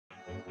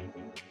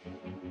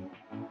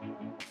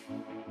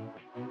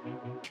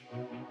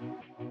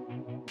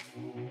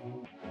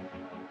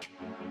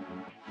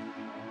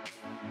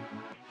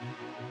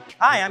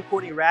Hi, I'm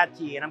Courtney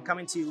Radke, and I'm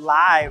coming to you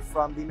live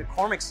from the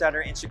McCormick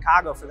Center in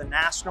Chicago for the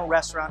National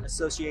Restaurant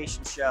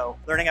Association show,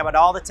 learning about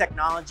all the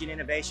technology and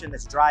innovation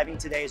that's driving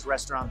today's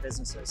restaurant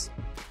businesses.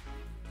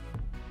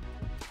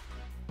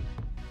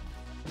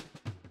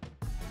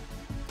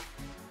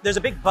 There's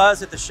a big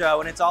buzz at the show,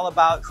 and it's all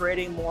about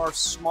creating more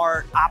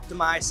smart,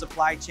 optimized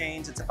supply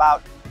chains. It's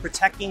about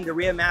protecting the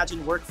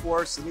reimagined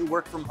workforce, the new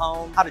work from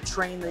home, how to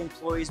train the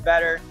employees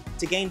better,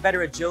 to gain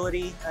better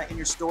agility in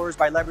your stores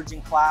by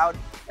leveraging cloud,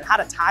 and how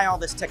to tie all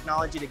this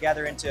technology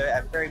together into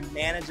a very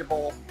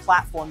manageable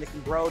platform that can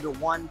grow to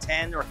 1,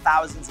 10, or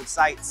thousands of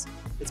sites.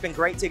 It's been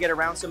great to get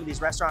around some of these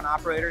restaurant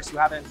operators who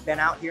haven't been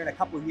out here in a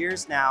couple of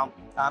years now,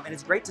 and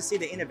it's great to see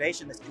the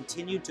innovation that's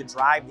continued to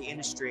drive the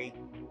industry.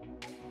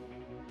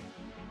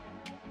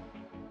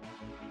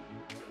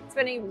 It's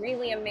been a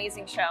really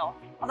amazing show.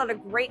 A lot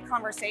of great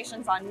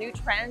conversations on new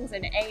trends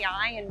in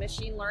AI and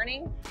machine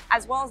learning,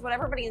 as well as what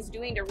everybody is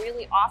doing to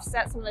really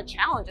offset some of the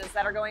challenges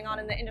that are going on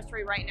in the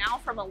industry right now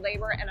from a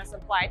labor and a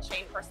supply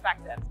chain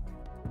perspective.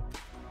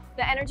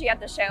 The energy at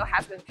the show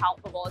has been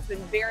palpable. It's been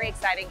very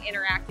exciting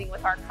interacting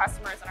with our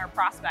customers and our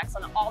prospects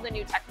on all the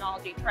new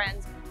technology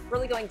trends,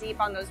 really going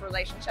deep on those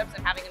relationships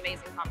and having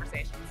amazing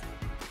conversations.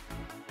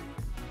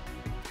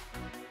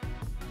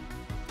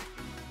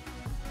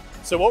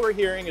 So what we're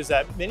hearing is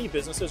that many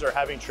businesses are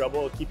having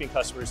trouble keeping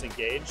customers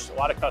engaged. A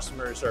lot of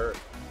customers are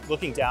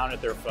looking down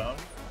at their phone.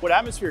 What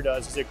Atmosphere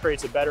does is it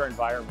creates a better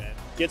environment,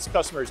 gets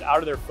customers out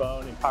of their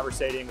phone and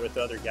conversating with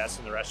other guests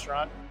in the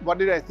restaurant. What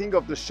did I think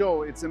of the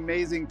show? It's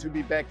amazing to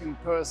be back in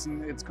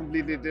person. It's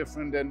completely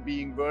different than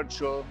being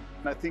virtual.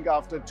 I think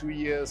after 2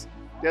 years,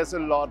 there's a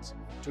lot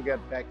to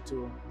get back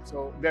to.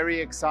 So very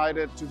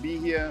excited to be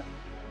here.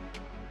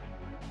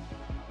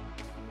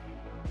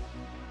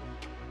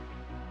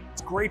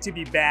 It's great to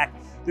be back.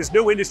 There's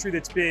no industry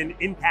that's been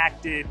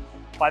impacted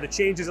by the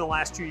changes in the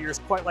last 2 years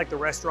quite like the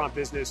restaurant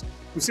business.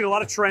 We've seen a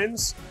lot of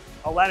trends,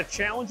 a lot of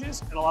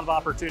challenges, and a lot of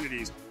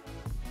opportunities.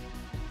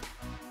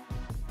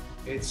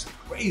 It's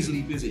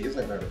crazily busy,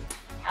 isn't it, Meredith?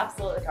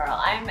 Absolutely, Carl.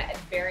 I'm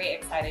very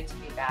excited to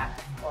be back,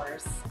 of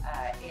course.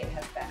 It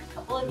has been a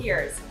couple of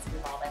years since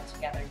we've all been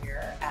together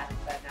here at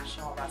the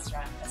National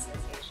Restaurant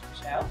Association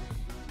show.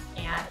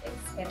 And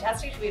it's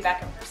fantastic to be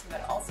back in person,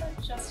 but also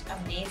just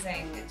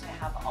amazing to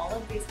have all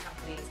of these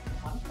companies in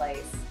one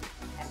place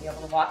and be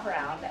able to walk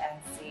around and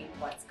see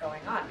what's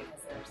going on,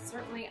 because there's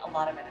certainly a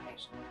lot of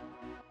innovation.